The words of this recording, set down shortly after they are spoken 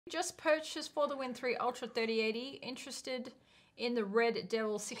Just purchased For the Win 3 Ultra 3080. Interested in the Red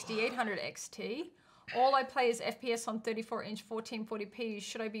Devil 6800 XT. All I play is FPS on 34-inch 1440p.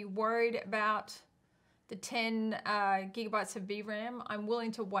 Should I be worried about the 10 gigabytes of VRAM? I'm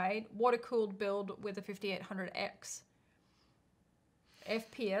willing to wait. Water-cooled build with a 5800X.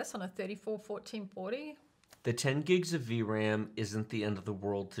 FPS on a 34 1440. The 10 gigs of VRAM isn't the end of the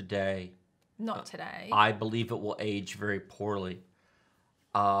world today. Not today. I believe it will age very poorly.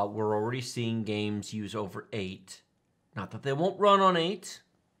 We're already seeing games use over 8. Not that they won't run on 8.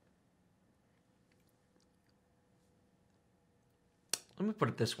 Let me put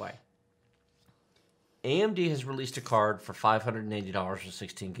it this way. AMD has released a card for $580 for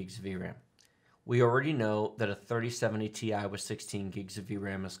 16 gigs of VRAM. We already know that a 3070 Ti with 16 gigs of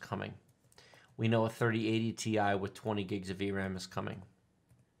VRAM is coming. We know a 3080 Ti with 20 gigs of VRAM is coming.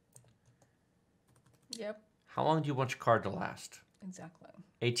 Yep. How long do you want your card to last? Exactly.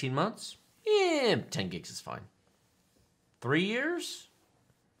 18 months? Yeah, 10 gigs is fine. 3 years?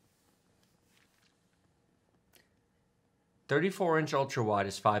 34-inch ultra-wide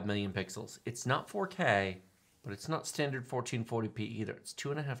is 5 million pixels. It's not 4K, but it's not standard 1440p either. It's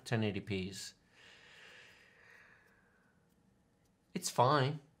 2.5 1080p's. It's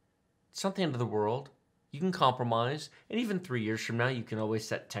fine. It's not the end of the world. You can compromise. And even 3 years from now, you can always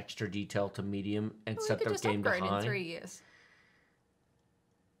set texture detail to medium and set the game to high. Upgrade in 3 years.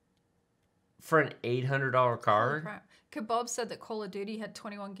 For an $800 card? Kebab said that Call of Duty had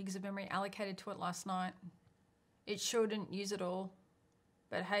 21 gigs of memory allocated to it last night. It sure didn't use it all.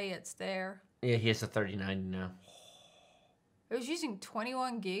 But hey, it's there. Yeah, he has a 3090 now. It was using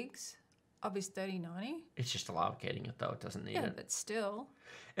 21 gigs of his 3090. It's just allocating it, though. It doesn't need it. Yeah, but still.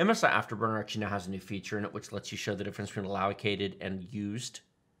 MSI Afterburner actually now has a new feature in it, which lets you show the difference between allocated and used.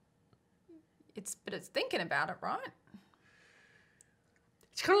 But it's thinking about it, right?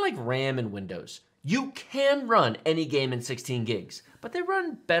 It's kind of like RAM in Windows. You can run any game in 16 gigs, but they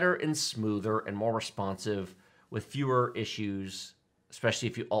run better and smoother and more responsive with fewer issues, especially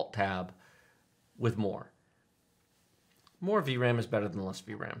if you Alt-Tab with more. More VRAM is better than less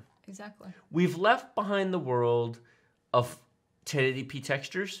VRAM. Exactly. We've left behind the world of 1080p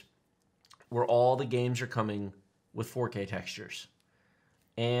textures where all the games are coming with 4K textures.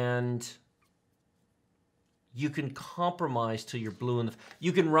 And you can compromise till you're blue in the...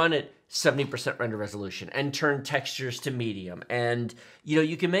 You can run at 70% render resolution and turn textures to medium. And, you know,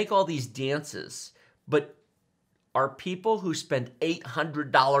 you can make all these dances. But are people who spend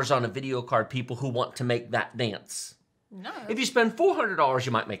 $800 on a video card people who want to make that dance? No. If you spend $400,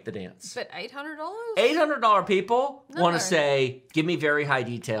 you might make the dance. But $800? $800 people No. want to say, give me very high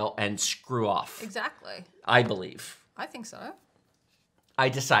detail and screw off. Exactly. I believe. I think so. I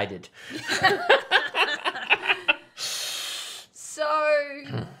decided. So,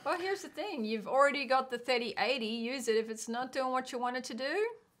 well, here's the thing. You've already got the 3080. Use it. If it's not doing what you want it to do,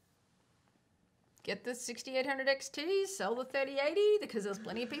 get the 6800 XT, sell the 3080, because there's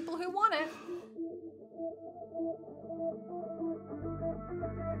plenty of people who want it.